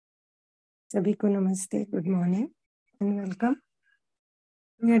Sabhi ko namaste, good morning and welcome.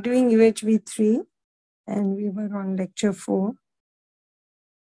 We are doing UHV III and we were on lecture 4.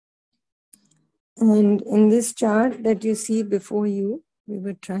 And in this chart that you see before you, we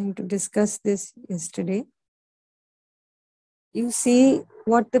were trying to discuss this yesterday. You see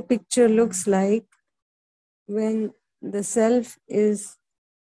what the picture looks like when the self is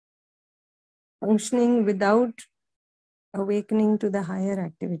functioning without awakening to the higher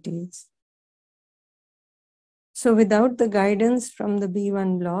activities. So without the guidance from the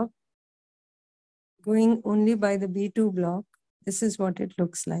B1 block, going only by the B2 block, this is what it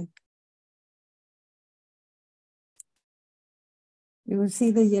looks like. You will see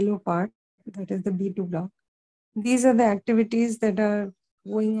the yellow part, that is the B2 block. These are the activities that are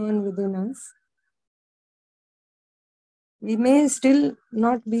going on within us. We may still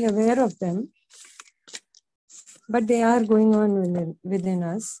not be aware of them, but they are going on within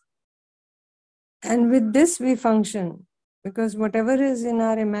us. And with this we function, because whatever is in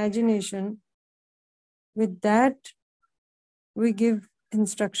our imagination, with that we give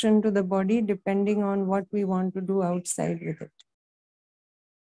instruction to the body depending on what we want to do outside with it.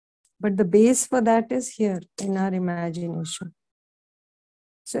 But the base for that is here in our imagination.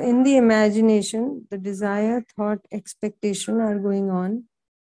 So in the imagination, the desire, thought, expectation are going on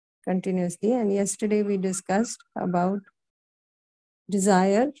continuously. And yesterday we discussed about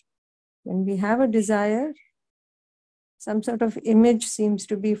desire. When we have a desire, some sort of image seems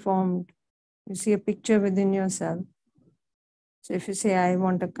to be formed. You see a picture within yourself. So if you say, I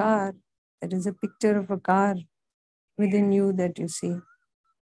want a car, there is a picture of a car within you that you see.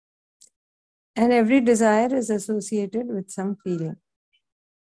 And every desire is associated with some feeling.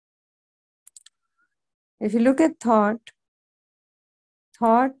 If you look at thought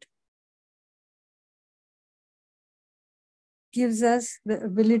gives us the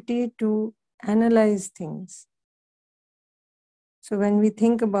ability to analyze things. So when we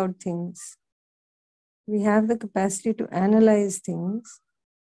think about things, we have the capacity to analyze things.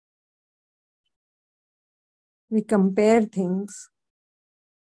 We compare things,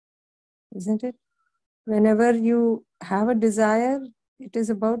 isn't it? Whenever you have a desire, it is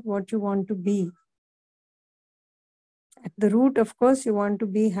about what you want to be. At the root, of course, you want to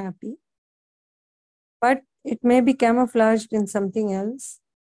be happy, but it may be camouflaged in something else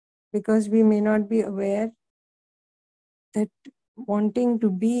because we may not be aware that wanting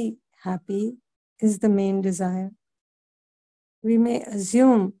to be happy is the main desire. We may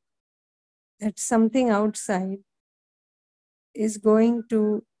assume that something outside is going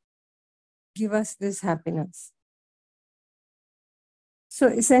to give us this happiness. So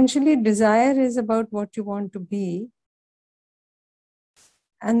essentially, desire is about what you want to be,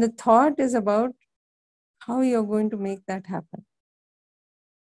 and the thought is about how you're going to make that happen,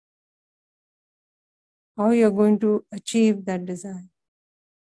 how you're going to achieve that desire.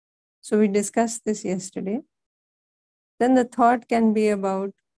 So we discussed this yesterday. Then the thought can be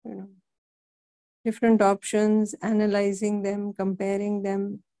about, different options, analyzing them, comparing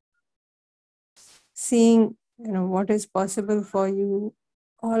them, seeing, what is possible for you,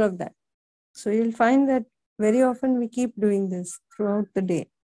 all of that. So you'll find that very often we keep doing this throughout the day.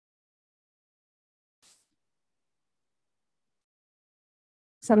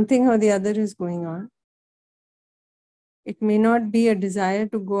 Something or the other is going on. It may not be a desire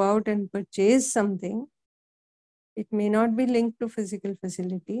to go out and purchase something. It may not be linked to physical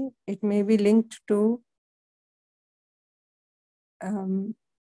facility. It may be linked to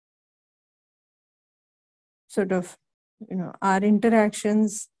sort of, our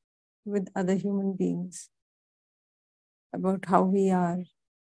interactions with other human beings, about how we are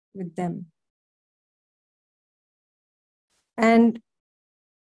with them. And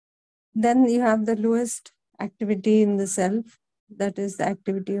then you have the lowest activity in the self, that is the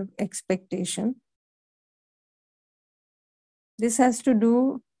activity of expectation. This has to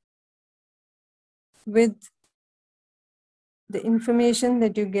do with the information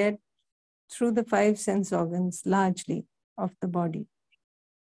that you get through the 5 sense organs, largely, of the body.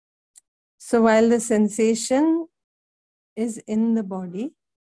 So while the sensation is in the body,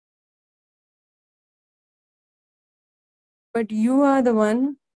 but you are the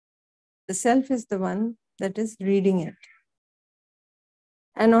one, the self is the one that is reading it.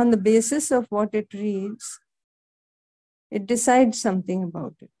 And on the basis of what it reads, it decides something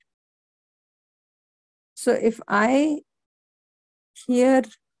about it. So if I hear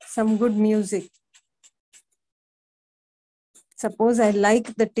some good music, suppose I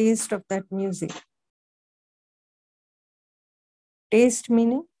like the taste of that music. Taste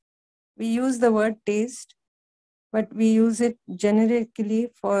meaning, we use the word taste but we use it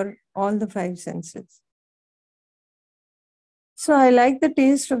generically for all the five senses. So I like the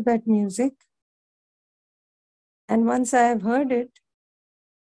taste of that music. And once I have heard it,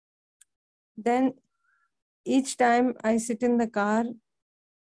 then each time I sit in the car,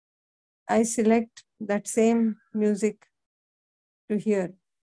 I select that same music to hear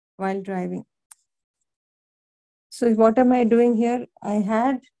while driving. So what am I doing here? I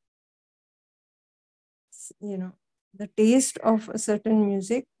had, the taste of a certain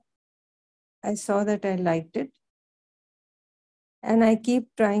music. I saw that I liked it. And I keep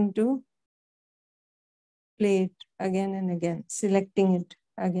trying to play it again and again, selecting it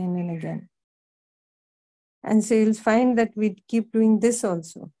again and again. And so you'll find that we keep doing this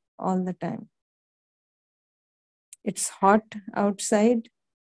also all the time. It's hot outside.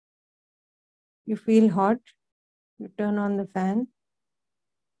 You feel hot. You turn on the fan.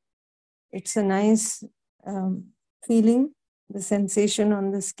 It's a nice feeling, the sensation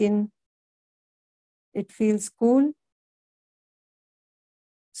on the skin. It feels cool.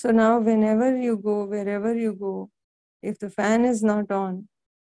 So now whenever you go, wherever you go, if the fan is not on,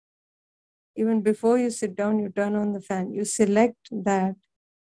 even before you sit down, you turn on the fan, you select that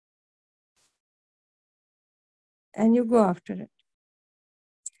and you go after it.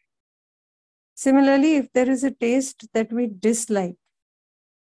 Similarly, if there is a taste that we dislike,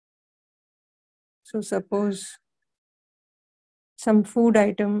 so suppose some food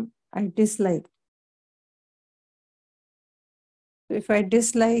item I dislike. So if I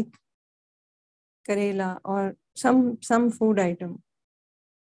dislike Karela or some food item,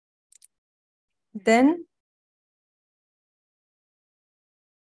 then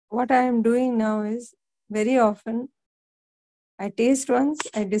what I am doing now is very often I taste once,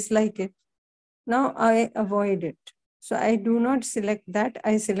 I dislike it. Now I avoid it. So I do not select that,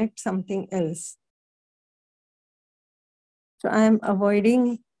 I select something else. So I am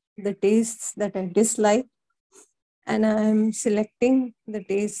avoiding the tastes that I dislike and I am selecting the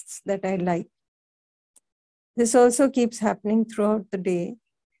tastes that I like. This also keeps happening throughout the day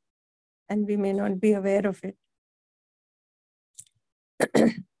and we may not be aware of it.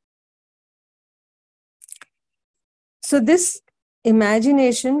 So this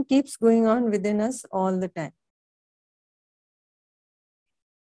imagination keeps going on within us all the time.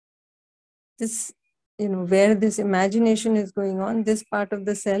 This, where this imagination is going on, this part of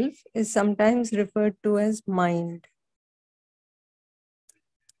the self is sometimes referred to as mind.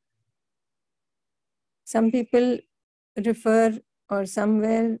 Some people refer, or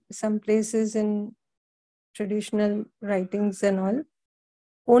somewhere, some places in traditional writings and all,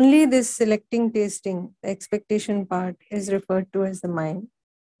 only this selecting, tasting, the expectation part is referred to as the mind.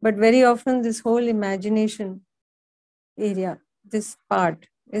 But very often this whole imagination area, this part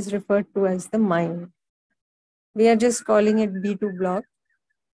is referred to as the mind. We are just calling it B2 block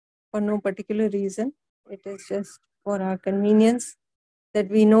for no particular reason. It is just for our convenience that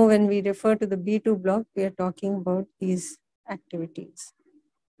we know when we refer to the B2 block, we are talking about these activities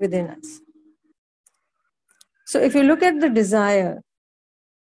within us. So if you look at the desire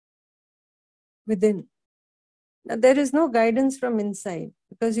within, now there is no guidance from inside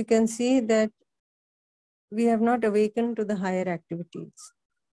because you can see that we have not awakened to the higher activities.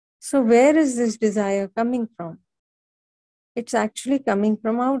 So where is this desire coming from? It's actually coming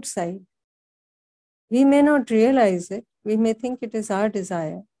from outside. We may not realize it. We may think it is our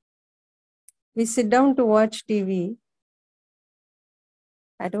desire. We sit down to watch TV.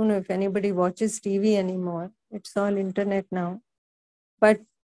 I don't know if anybody watches TV anymore. It's all internet now. But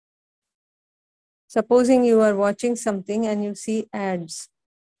supposing you are watching something and you see ads.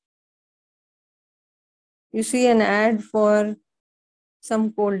 You see an ad for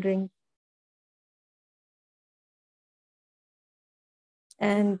some cold drink.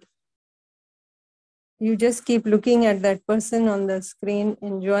 And you just keep looking at that person on the screen,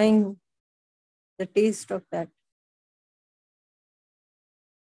 enjoying the taste of that.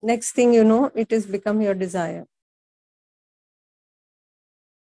 Next thing you know, it has become your desire.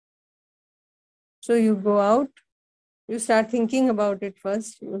 So you go out, you start thinking about it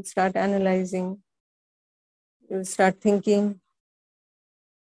first, you'll start analyzing, you'll start thinking,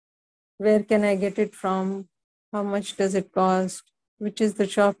 where can I get it from? How much does it cost? Which is the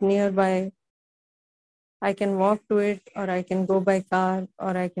shop nearby? I can walk to it, or I can go by car,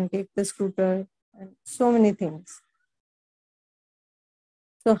 or I can take the scooter, and so many things.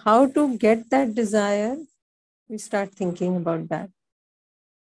 So how to get that desire? We start thinking about that.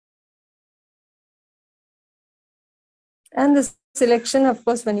 And the selection, of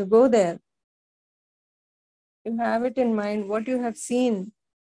course, when you go there, you have it in mind what you have seen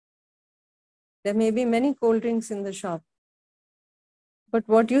There may be many cold drinks in the shop, but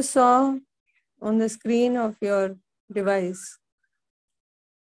what you saw on the screen of your device,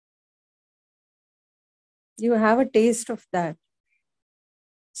 you have a taste of that.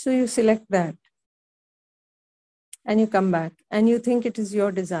 So you select that and you come back and you think it is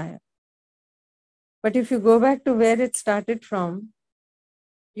your desire. But if you go back to where it started from,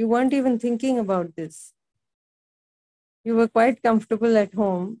 you weren't even thinking about this. You were quite comfortable at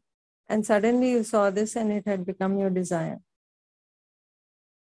home and suddenly you saw this and it had become your desire.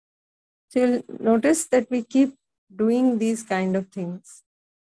 So you'll notice that we keep doing these kind of things.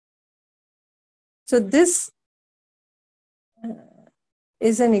 So this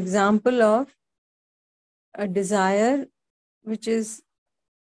is an example of a desire which is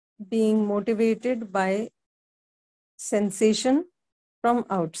being motivated by sensation from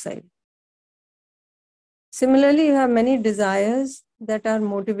outside. Similarly, you have many desires that are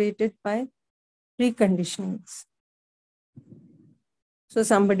motivated by preconditionings. So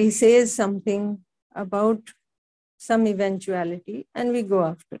somebody says something about some eventuality and we go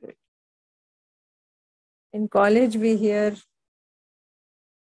after it. In college, we hear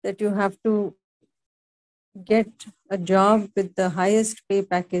that you have to get a job with the highest pay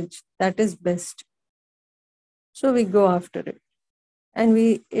package. That is best. So we go after it.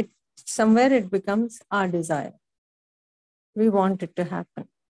 And somewhere it becomes our desire. We want it to happen.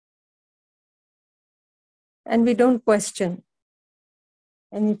 And we don't question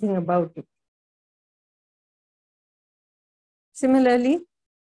anything about it. Similarly,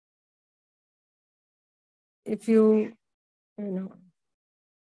 if you know,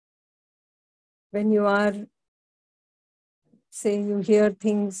 when you are, say, you hear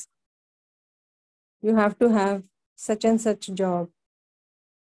things, you have to have such and such job.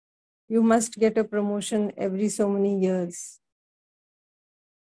 You must get a promotion every so many years.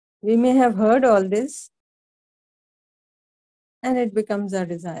 We may have heard all this, and it becomes our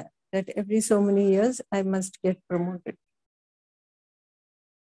desire that every so many years I must get promoted.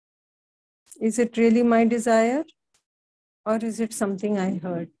 Is it really my desire, or is it something I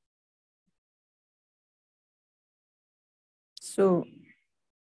heard? So,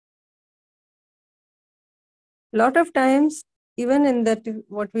 a lot of times, even in that,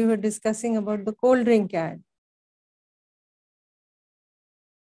 what we were discussing about the cold drink ad.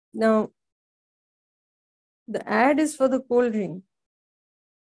 Now, the ad is for the cold drink,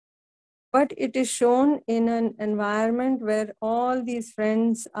 but it is shown in an environment where all these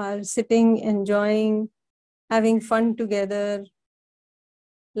friends are sitting, enjoying, having fun together,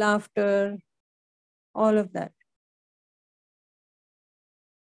 laughter, all of that.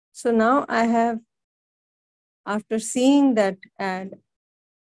 So now I have, after seeing that ad,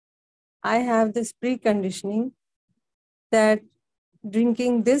 I have this preconditioning that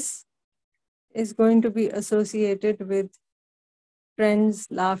drinking this is going to be associated with friends,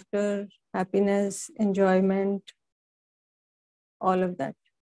 laughter, happiness, enjoyment, all of that.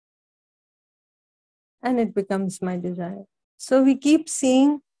 And it becomes my desire. So we keep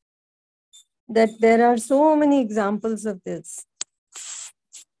seeing that there are so many examples of this.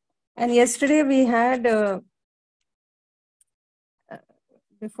 And yesterday we had,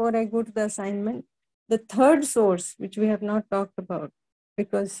 before I go to the assignment, the third source, which we have not talked about,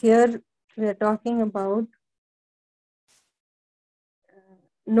 because here we are talking about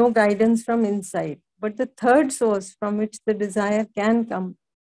no guidance from inside. But the third source from which the desire can come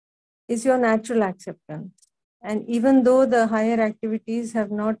is your natural acceptance. And even though the higher activities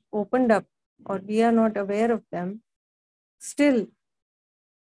have not opened up or we are not aware of them, still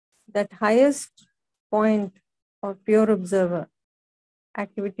that highest point of pure observer,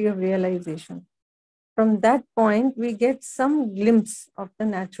 activity of realization, from that point we get some glimpse of the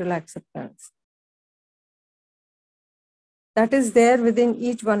natural acceptance. That is there within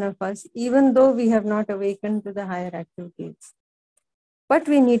each one of us, even though we have not awakened to the higher activities. But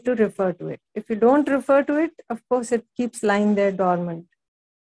we need to refer to it. If you don't refer to it, of course, it keeps lying there dormant,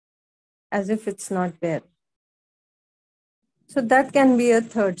 as if it's not there. So that can be a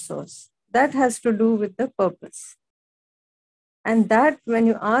third source. That has to do with the purpose. And that, when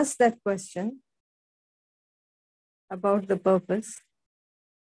you ask that question about the purpose,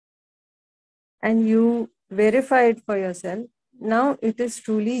 and you verify it for yourself, now it is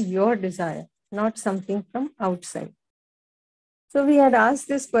truly your desire, not something from outside. So we had asked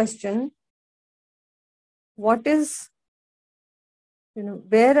this question, what is,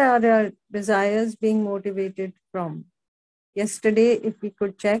 where are our desires being motivated from? Yesterday, if we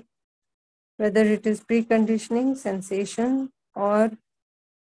could check whether it is preconditioning, sensation, or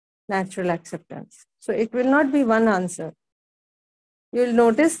natural acceptance. So it will not be one answer. You'll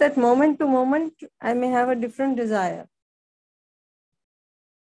notice that moment to moment, I may have a different desire.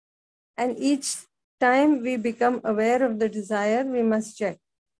 And each time we become aware of the desire, we must check,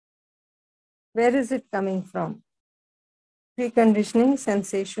 where is it coming from? Preconditioning,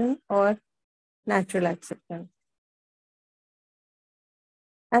 sensation, or natural acceptance.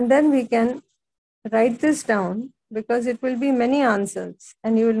 And then we can write this down, because it will be many answers.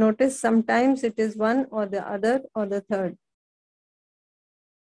 And you will notice sometimes it is one or the other or the third.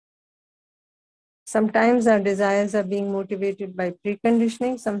 Sometimes our desires are being motivated by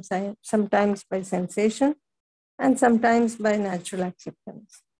preconditioning, sometimes by sensation, and sometimes by natural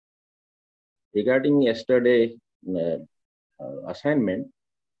acceptance. Regarding yesterday assignment,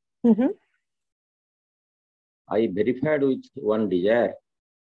 I verified with one desire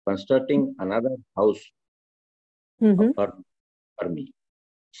constructing another house for me.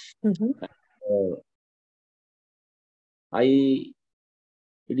 It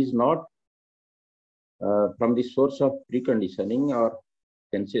is not from the source of preconditioning or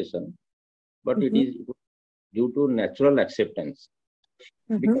sensation, but it is due to natural acceptance.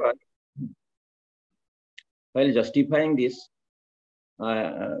 Because while justifying this,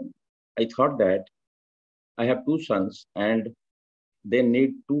 I thought that I have two sons and they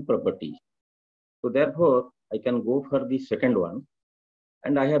need two properties. So therefore, I can go for the second one.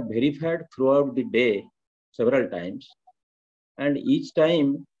 And I have verified throughout the day several times. And each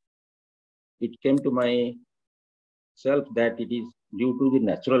time it came to myself that it is due to the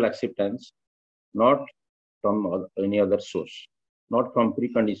natural acceptance, not from any other source, not from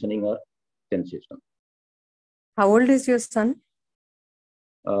preconditioning or sensation. How old is your son?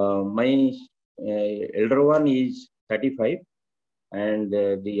 My elder one is 35 and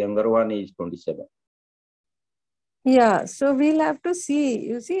the younger one is 27. Yeah, so we'll have to see.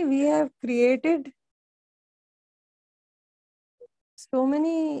 You see, we have created so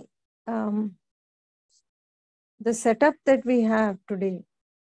many, the setup that we have today,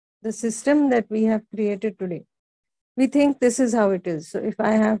 the system that we have created today. We think this is how it is. So if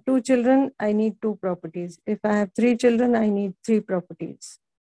I have 2 children, I need 2 properties. If I have 3 children, I need 3 properties.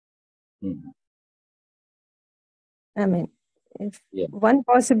 I mean, if one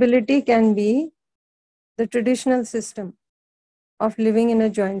possibility can be the traditional system of living in a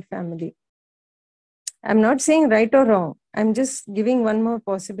joint family. I'm not saying right or wrong. I'm just giving one more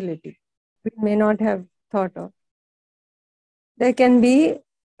possibility we may not have thought of. There can be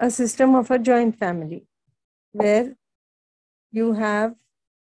a system of a joint family where you have,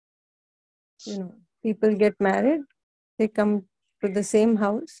 people get married, they come to the same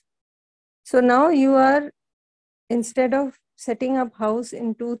house. So now you are, instead of setting up house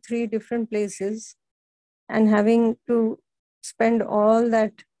in 2-3 different places and having to spend all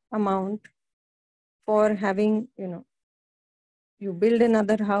that amount for having, you build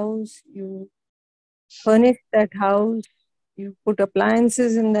another house, you furnish that house, you put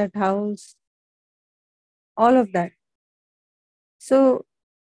appliances in that house, all of that. So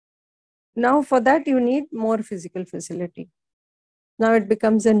now for that you need more physical facility. Now it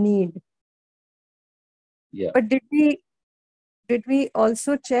becomes a need. Yeah. But did we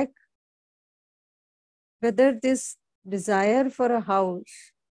also check whether this desire for a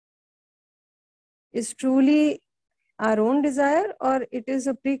house is truly our own desire, or it is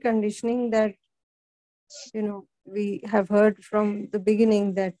a preconditioning that, we have heard from the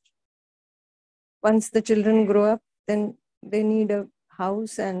beginning that once the children grow up, then they need a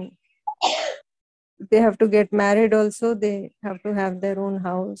house and they have to get married also, they have to have their own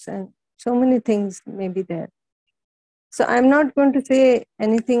house, and so many things may be there. So I'm not going to say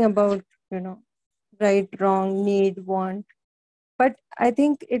anything about, right, wrong, need, want, but I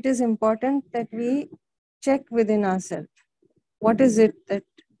think it is important that we check within ourselves. What is it that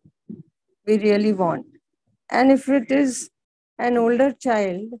we really want? And if it is an older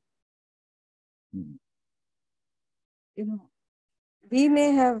child, we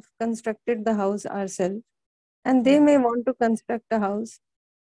may have constructed the house ourselves, and they may want to construct a house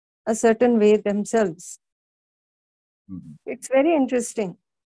a certain way themselves. It's very interesting.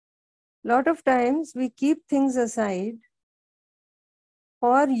 A lot of times we keep things aside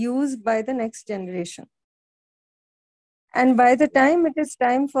for use by the next generation. And by the time it is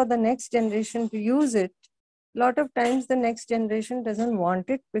time for the next generation to use it, a lot of times the next generation doesn't want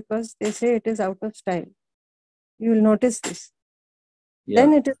it because they say it is out of style. You will notice this. Yeah.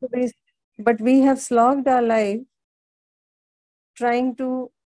 Then it is a waste. But we have slogged our life trying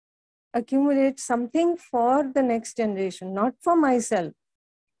to accumulate something for the next generation, not for myself,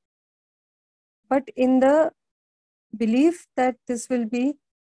 but in the belief that this will be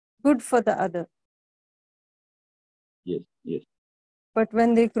good for the other. Yes, yes. But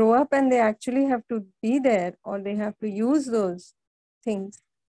when they grow up and they actually have to be there or they have to use those things,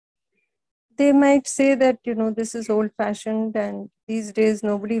 they might say that, this is old fashioned and these days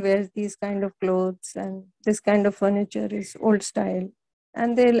nobody wears these kind of clothes and this kind of furniture is old style.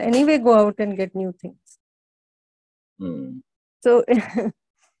 And they'll anyway go out and get new things. So,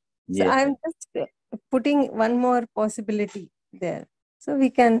 so I'm just putting one more possibility there. So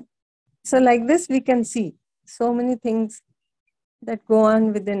like this, we can see so many things that go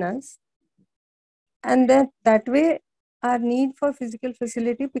on within us. And that way, our need for physical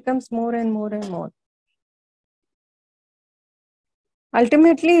facility becomes more and more and more.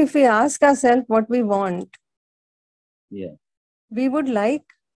 Ultimately, if we ask ourselves what we want, we would like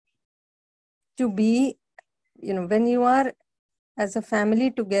to be, when you are as a family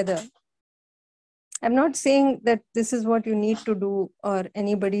together, I'm not saying that this is what you need to do or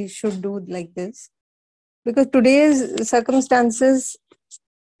anybody should do like this, because today's circumstances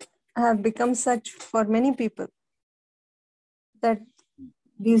have become such for many people that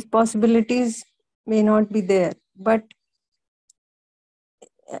these possibilities may not be there. But,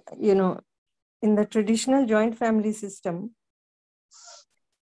 in the traditional joint family system,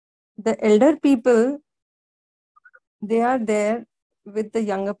 the elder people, they are there with the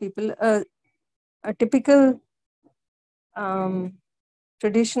younger people. A typical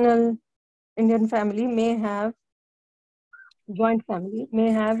traditional Indian family may have, joint family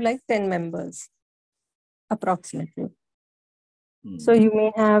may have like 10 members approximately. So you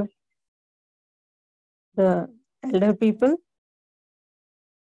may have the elder people,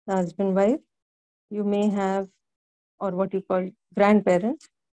 the husband, wife, you may have, or what you call grandparents,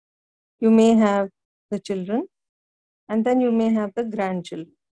 you may have the children, and then you may have the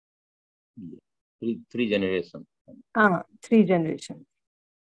grandchildren. Three generations. 3 generations.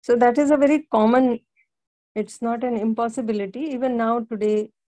 So that is a very common, it's not an impossibility. Even now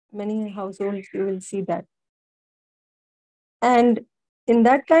today, many households, you will see that. And in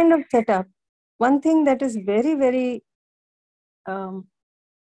that kind of setup, one thing that is very, very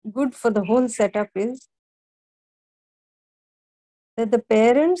good for the whole setup is that the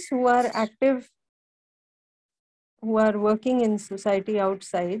parents who are active, who are working in society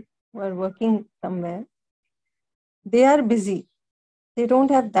outside, who are working somewhere, they are busy. They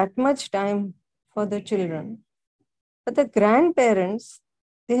don't have that much time for the children. But the grandparents,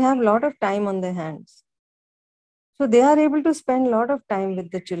 they have a lot of time on their hands. So they are able to spend a lot of time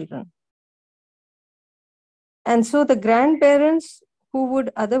with the children. And so the grandparents who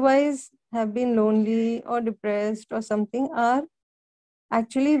would otherwise have been lonely or depressed or something are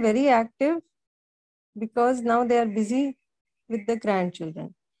actually very active, because now they are busy with the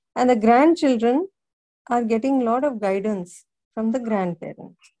grandchildren. And the grandchildren are getting a lot of guidance from the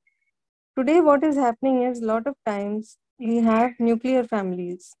grandparents. Today, what is happening is, a lot of times we have nuclear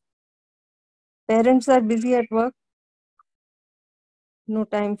families. Parents are busy at work, no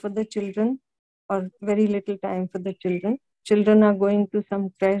time for the children, or very little time for the children. Children are going to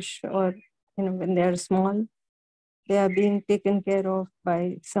some creche, or when they are small, they are being taken care of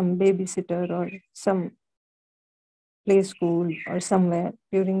by some babysitter or some play school or somewhere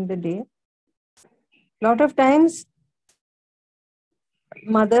during the day. A lot of times,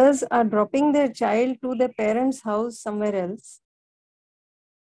 mothers are dropping their child to their parents' house somewhere else,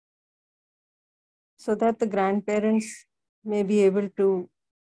 so that the grandparents may be able to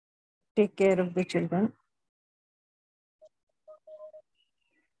take care of the children.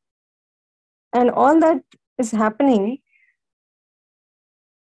 And all that is happening,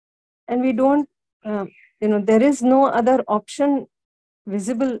 and we don't, there is no other option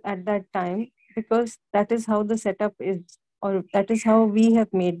visible at that time, because that is how the setup is, or that is how we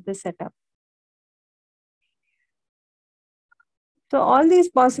have made the setup. So all these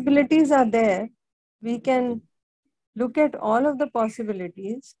possibilities are there. We can look at all of the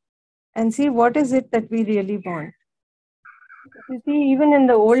possibilities and see what is it that we really want. You see, even in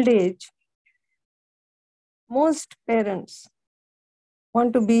the old age, most parents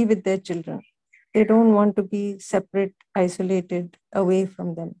want to be with their children. They don't want to be separate, isolated, away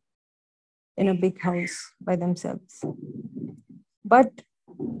from them in a big house by themselves. But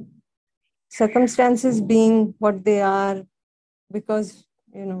circumstances being what they are, because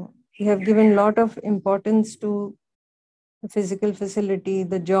we have given a lot of importance to the physical facility,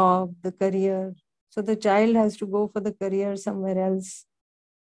 the job, the career. So the child has to go for the career somewhere else,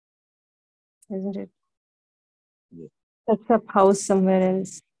 isn't it? Yes. Sets up house somewhere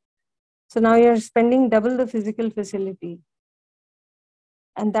else. So now you're spending double the physical facility.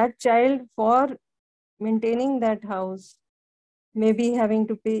 And that child, for maintaining that house, maybe having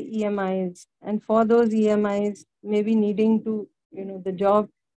to pay EMIs, and for those EMIs, maybe needing to the job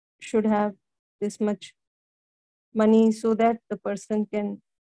should have this much money so that the person can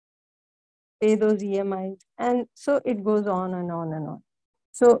pay those EMIs. And so it goes on and on and on.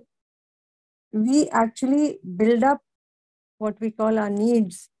 So we actually build up what we call our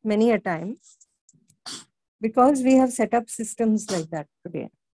needs many a time because we have set up systems like that today.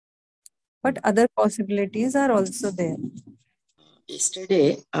 But other possibilities are also there.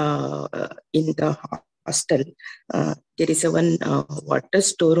 Yesterday, in the hostel, there is a one water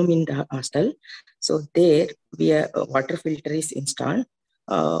storeroom in the hostel. So there, water filter is installed.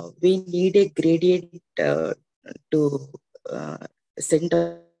 We need a gradient to send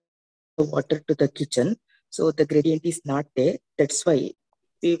the water to the kitchen. So the gradient is not there. That's why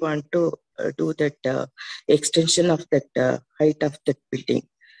we want to do that extension of that height of that building.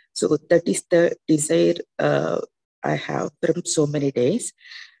 So that is the desire I have from so many days.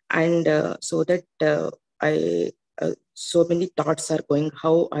 And so that I so many thoughts are going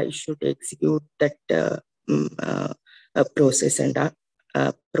how I should execute that process and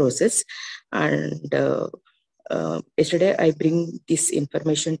process. And yesterday I bring this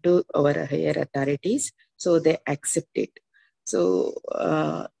information to our higher authorities, so they accept it. So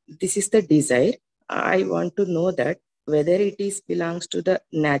this is the desire. I want to know that whether it is belongs to the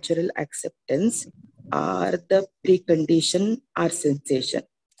natural acceptance or the precondition or sensation.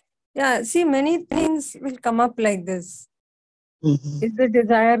 Yeah, see, many things will come up like this. Is the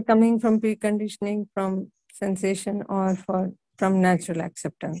desire coming from preconditioning, from sensation, or from natural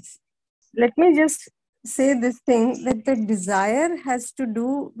acceptance? Let me just say this thing, that the desire has to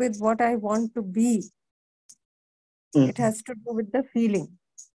do with what I want to be. It has to do with the feeling.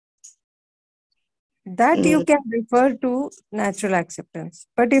 That you can refer to natural acceptance.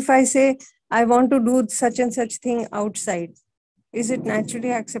 But if I say, I want to do such and such thing outside, is it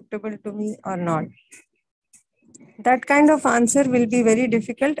naturally acceptable to me or not? That kind of answer will be very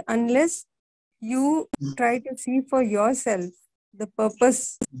difficult unless you try to see for yourself the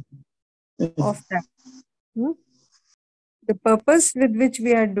purpose of that. The purpose with which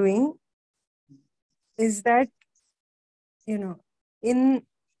we are doing is that,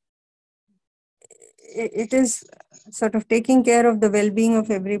 it is sort of taking care of the well-being of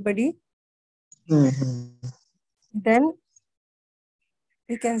everybody. Then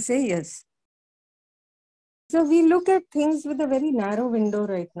we can say yes. So we look at things with a very narrow window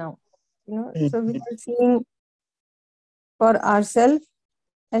right now. So we are seeing for ourselves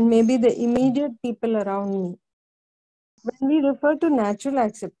and maybe the immediate people around me. When we refer to natural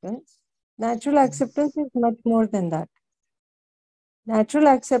acceptance is much more than that. Natural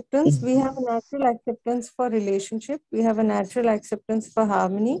acceptance, we have a natural acceptance for relationship, we have a natural acceptance for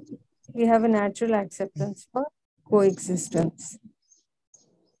harmony, we have a natural acceptance for coexistence.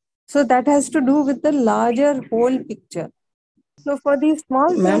 So that has to do with the larger whole picture. So for these small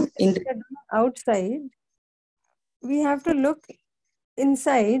things outside, we have to look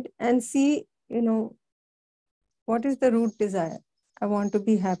inside and see, what is the root desire? I want to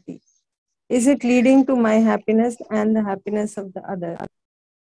be happy. Is it leading to my happiness and the happiness of the other?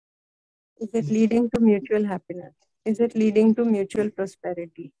 Is it leading to mutual happiness? Is it leading to mutual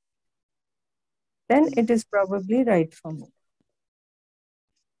prosperity? Then it is probably right for me.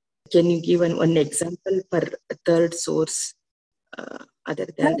 Can you give one example for a third source other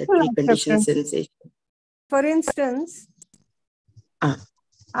than the preconditioned sensation? For instance,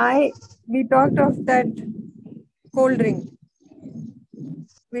 we talked of that cold drink.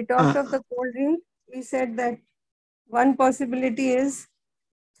 We talked of the cold drink. We said that one possibility is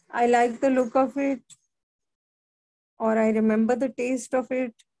I like the look of it, or I remember the taste of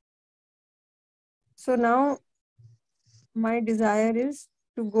it. So now my desire is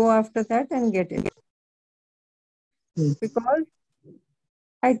to go after that and get it. Because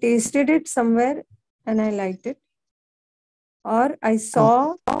I tasted it somewhere and I liked it. Or I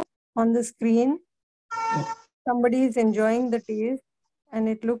saw on the screen somebody is enjoying the taste and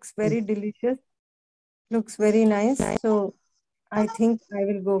it looks very delicious, looks very nice. So I think I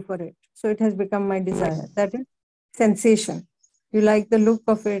will go for it. So it has become my desire. That is sensation. You like the look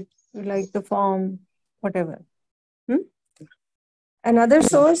of it, you like the form, whatever. Another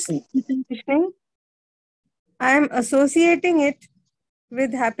source, conditioning, I am associating it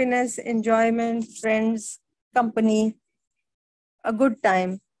with happiness, enjoyment, friends, company, a good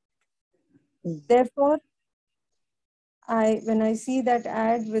time. Therefore, when I see that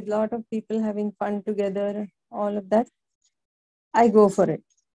ad with a lot of people having fun together, all of that, I go for it.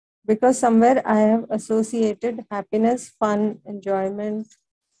 Because somewhere I have associated happiness, fun, enjoyment,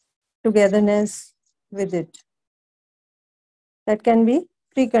 togetherness with it. That can be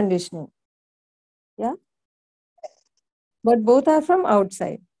preconditioning. Yeah? but both are from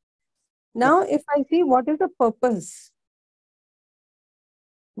outside. Now, if I see what is the purpose,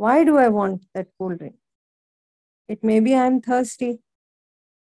 why do I want that cold drink? It may be I'm thirsty,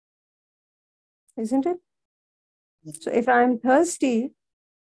 isn't it? So if I'm thirsty,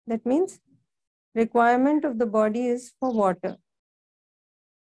 that means requirement of the body is for water.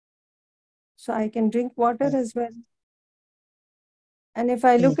 So I can drink water as well. And if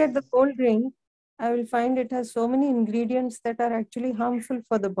I look at the cold drink, I will find it has so many ingredients that are actually harmful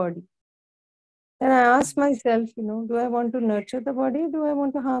for the body. Then I ask myself, do I want to nurture the body? Do I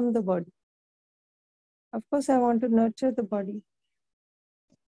want to harm the body? Of course, I want to nurture the body.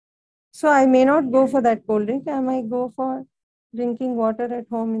 So I may not go for that cold drink. I might go for drinking water at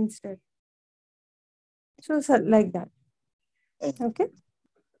home instead. So like that. Okay.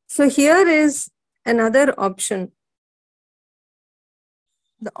 So here is another option.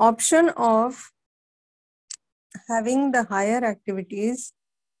 The option of having the higher activities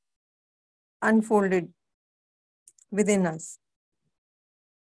unfolded within us.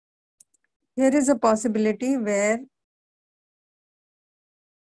 Here is a possibility where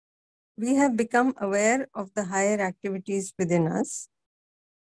we have become aware of the higher activities within us,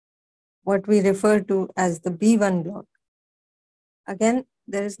 what we refer to as the B1 block. Again,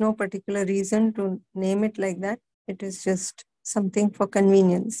 there is no particular reason to name it like that. It is just something for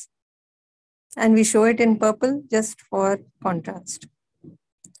convenience. And we show it in purple just for contrast.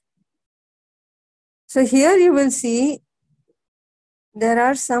 So here you will see there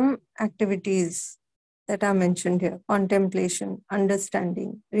are some activities that are mentioned here: contemplation,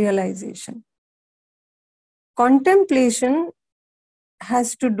 understanding, realization. Contemplation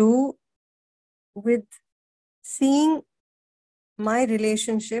has to do with seeing my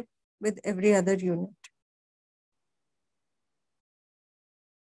relationship with every other unit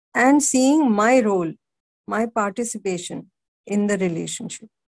and seeing my role, my participation in the relationship.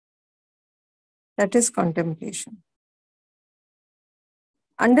 That is contemplation.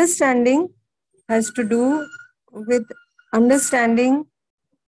 Understanding has to do with understanding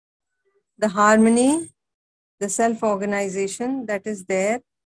the harmony, the self-organization that is there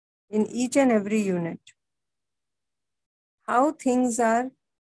in each and every unit. How things are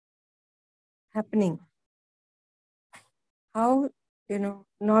happening. How,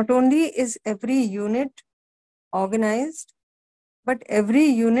 not only is every unit organized, but every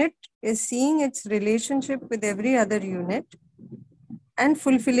unit is seeing its relationship with every other unit and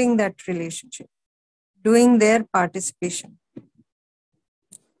fulfilling that relationship, doing their participation.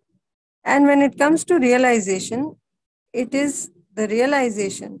 And when it comes to realization, it is the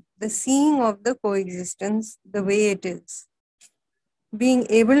realization, the seeing of the coexistence the way it is. Being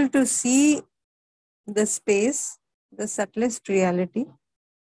able to see the space, the subtlest reality,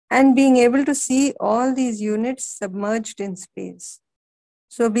 and being able to see all these units submerged in space.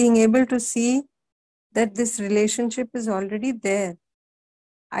 So being able to see that this relationship is already there.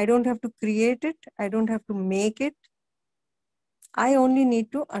 I don't have to create it. I don't have to make it. I only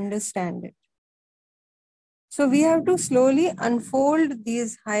need to understand it. So we have to slowly unfold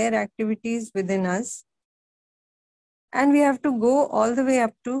these higher activities within us, and we have to go all the way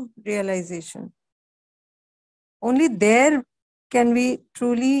up to realization. Only there can we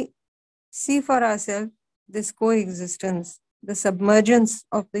truly see for ourselves this coexistence, the submergence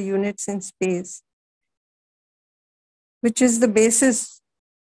of the units in space, which is the basis,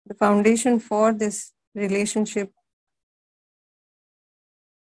 the foundation for this relationship,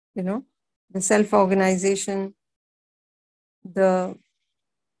 the self-organization, the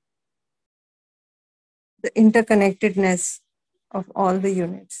interconnectedness of all the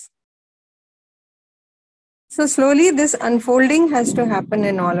units. So slowly this unfolding has to happen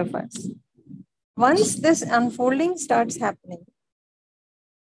in all of us. Once this unfolding starts happening,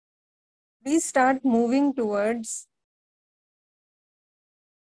 we start moving towards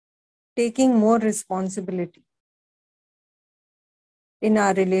taking more responsibility in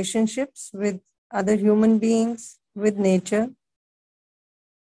our relationships with other human beings, with nature.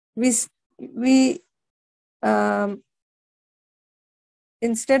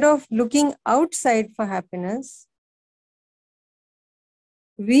 Instead of looking outside for happiness,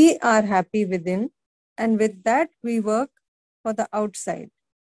 we are happy within, and with that we work for the outside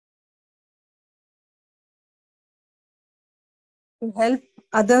to help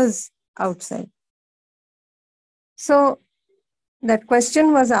others outside. So that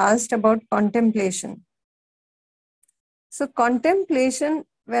question was asked about contemplation. So contemplation,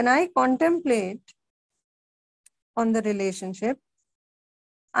 when I contemplate on the relationship,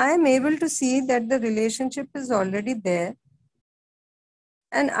 I am able to see that the relationship is already there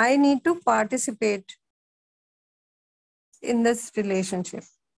and I need to participate in this relationship.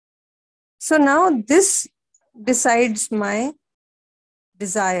 So now this decides my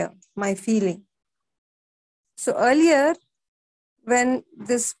desire, my feeling. So earlier, when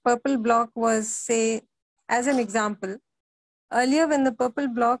this purple block was, say, as an example, earlier when the purple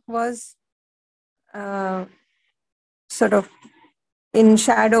block was sort of in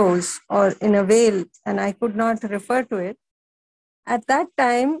shadows or in a veil and I could not refer to it, at that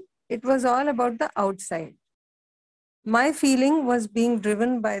time, it was all about the outside. My feeling was being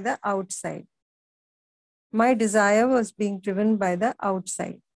driven by the outside. My desire was being driven by the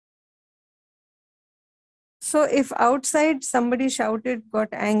outside. So if outside somebody shouted, got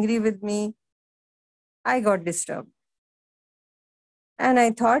angry with me, I got disturbed. And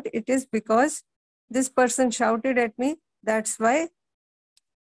I thought it is because this person shouted at me, that's why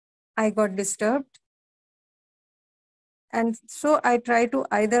I got disturbed. And so I try to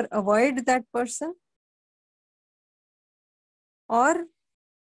either avoid that person or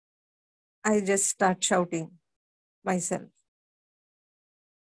I just start shouting myself.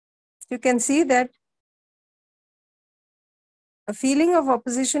 You can see that a feeling of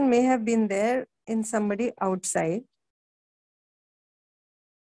opposition may have been there in somebody outside.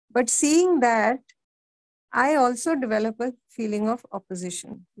 But seeing that, I also develop a feeling of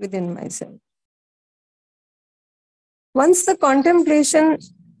opposition within myself. Once the contemplation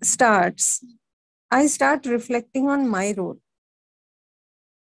starts, I start reflecting on my role.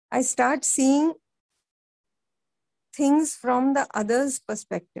 I start seeing things from the other's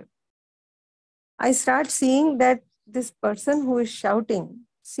perspective. I start seeing that this person who is shouting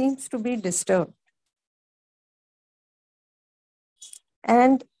seems to be disturbed.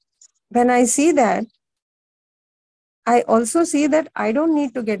 And when I see that, I also see that I don't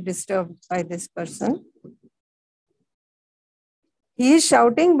need to get disturbed by this person. He is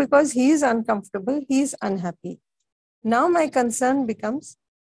shouting because he is uncomfortable, he is unhappy. Now my concern becomes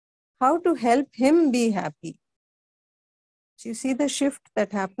how to help him be happy. So you see the shift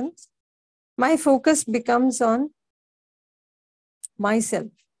that happens? My focus becomes on myself.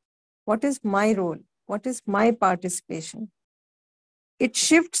 What is my role? What is my participation? It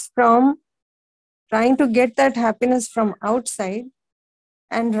shifts from trying to get that happiness from outside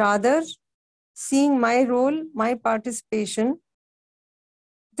and rather seeing my role, my participation.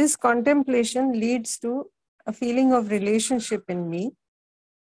 This contemplation leads to a feeling of relationship in me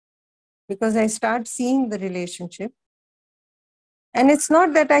because I start seeing the relationship. And it's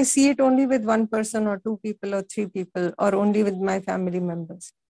not that I see it only with one person or two people or three people or only with my family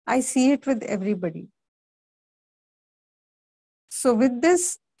members. I see it with everybody. So with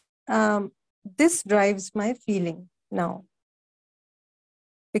this, this drives my feeling now.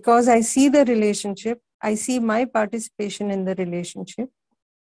 Because I see the relationship, I see my participation in the relationship.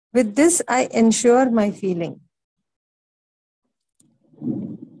 With this, I ensure my feeling.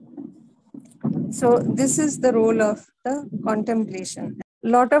 So this is the role of the contemplation. A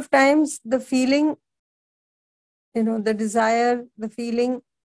lot of times the feeling, the desire, the feeling,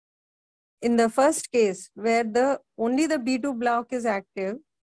 in the first case where only the B2 block is active,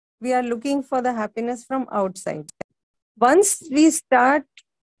 we are looking for the happiness from outside. Once we start,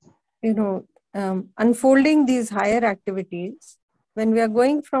 unfolding these higher activities, when we are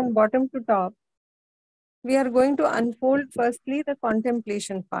going from bottom to top, we are going to unfold firstly the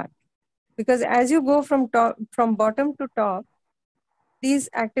contemplation part. Because as you go from bottom to top, these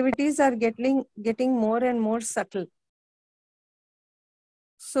activities are getting more and more subtle.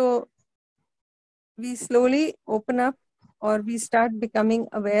 So we slowly open up or we start becoming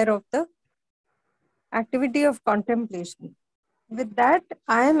aware of the activity of contemplation. With that,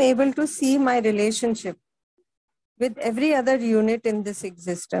 I am able to see my relationship with every other unit in this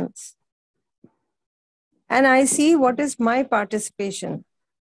existence. And I see what is my participation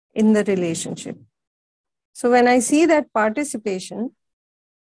in the relationship. So when I see that participation,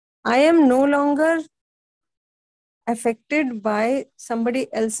 I am no longer affected by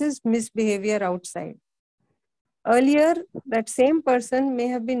somebody else's misbehavior outside. Earlier, that same person may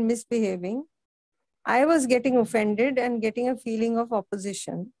have been misbehaving. I was getting offended and getting a feeling of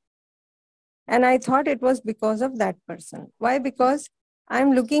opposition. And I thought it was because of that person. Why? Because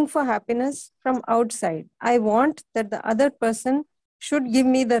I'm looking for happiness from outside. I want that the other person should give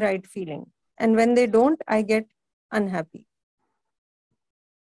me the right feeling. And when they don't, I get unhappy.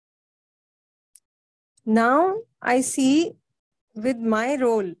 Now I see with my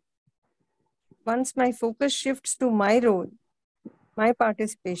role, once my focus shifts to my role, my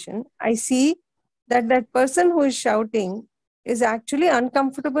participation, I see that that person who is shouting is actually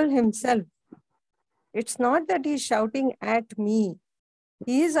uncomfortable himself. It's not that he's shouting at me.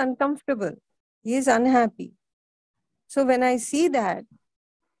 He is uncomfortable. He is unhappy. So when I see that,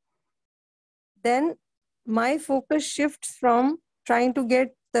 then my focus shifts from trying to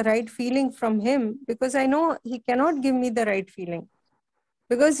get the right feeling from him, because I know he cannot give me the right feeling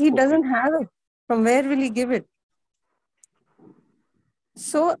because he doesn't have it. From where will he give it?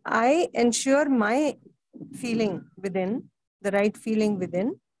 So I ensure my feeling within, the right feeling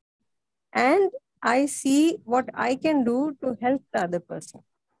within, and I see what I can do to help the other person.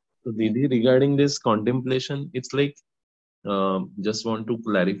 So Didi, regarding this contemplation, it's like, just want to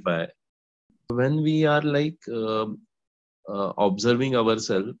clarify, when we are like observing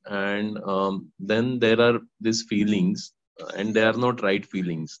ourselves, and then there are these feelings, and they are not right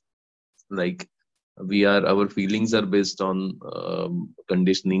feelings. Like our feelings are based on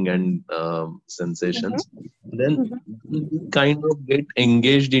conditioning and sensations. Then we kind of get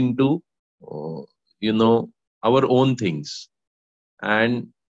engaged into, our own things. And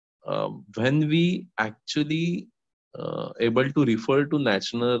when we actually able to refer to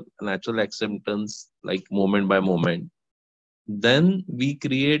natural acceptance, like moment by moment, then we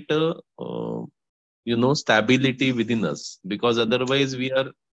create a stability within us, because otherwise we are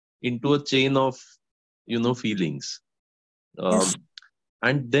into a chain of feelings. Yes.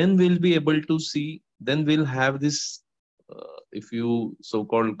 And then we'll be able to see, then we'll have this if you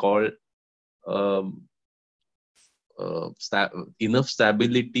call um, enough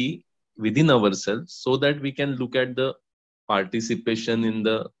stability within ourselves, so that we can look at the participation in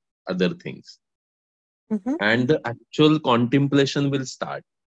the other things, and the actual contemplation will start.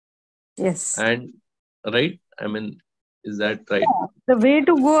 Yes. And right, I mean, is that right? The way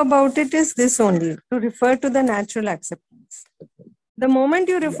to go about it is this only, to refer to the natural acceptance. The moment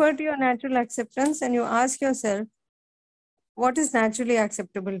you refer to your natural acceptance and you ask yourself, what is naturally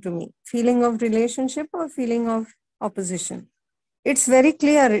acceptable to me? Feeling of relationship or feeling of opposition? It's very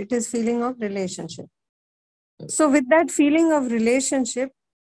clear, it is feeling of relationship. So with that feeling of relationship,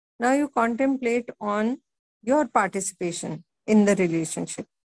 now you contemplate on your participation in the relationship.